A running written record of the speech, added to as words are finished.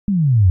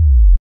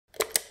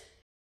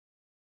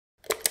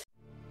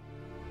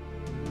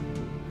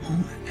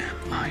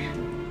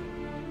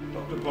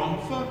Dr.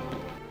 Bonhoeffer?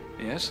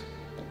 Yes?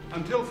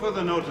 Until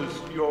further notice,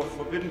 you're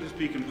forbidden to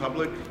speak in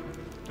public,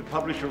 to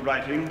publish your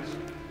writings,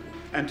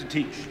 and to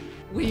teach.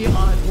 We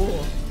are at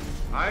war.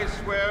 I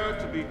swear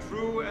to be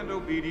true and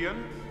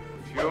obedient,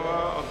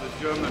 Führer of the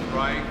German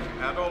Reich,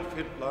 Adolf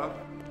Hitler,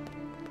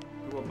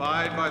 to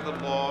abide by the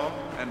law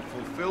and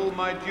fulfill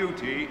my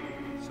duty,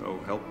 so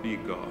help me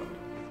God.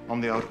 On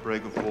the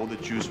outbreak of war, the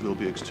Jews will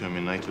be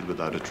exterminated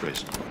without a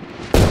trace.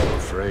 I'm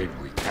afraid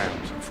we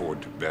can't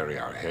afford to bury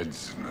our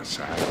heads in the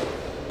sand.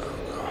 Oh,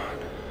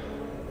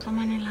 God. So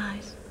many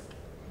lies.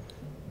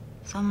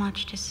 So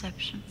much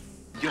deception.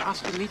 You're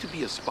asking me to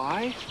be a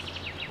spy?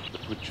 To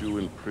put you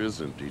in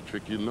prison,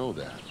 Dietrich, you know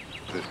that.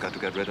 We've got to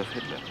get rid of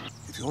Hitler.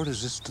 If your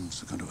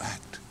resistance are going to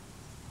act,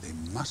 they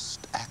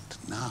must act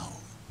now.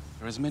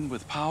 There is men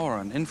with power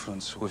and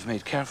influence who have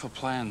made careful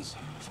plans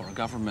for a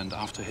government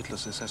after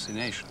Hitler's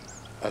assassination.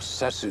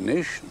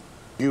 Assassination?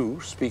 You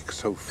speak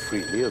so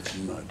freely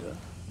of murder.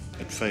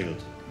 It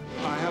failed.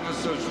 I have a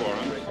search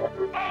warrant.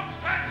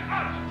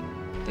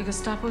 The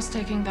Gestapo's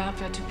taking the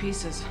Abwehr to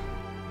pieces.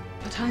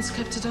 But Hans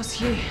kept a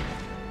dossier.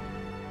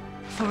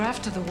 For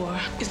after the war.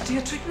 Is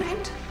Dietrich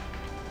named?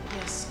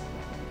 Yes.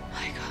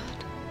 My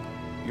God.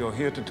 You're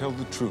here to tell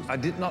the truth. I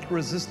did not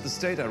resist the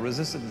state. I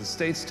resisted the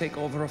state's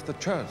takeover of the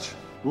church.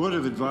 Word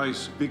of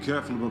advice, be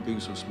careful about being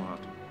so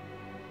smart.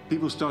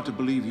 People start to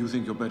believe you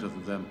think you're better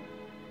than them.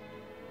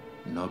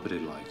 Nobody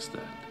likes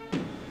that.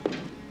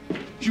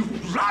 You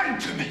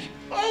lied to me!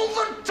 All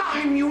the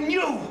time you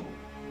knew!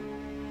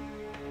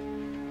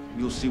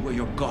 You'll see where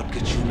your God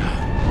gets you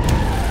now.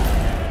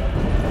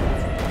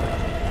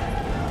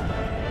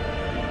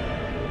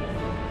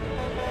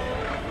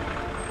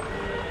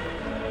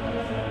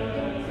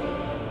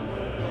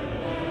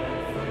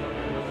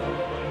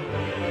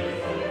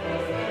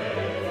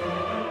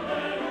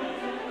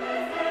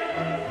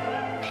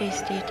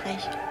 Please,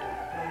 Dietrich,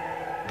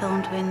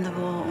 don't win the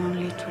war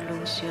only to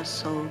lose your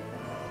soul.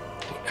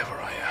 Whoever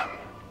I am,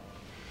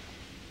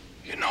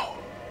 you know,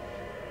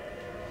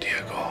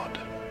 dear God,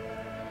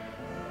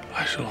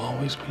 I shall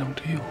always belong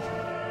to you.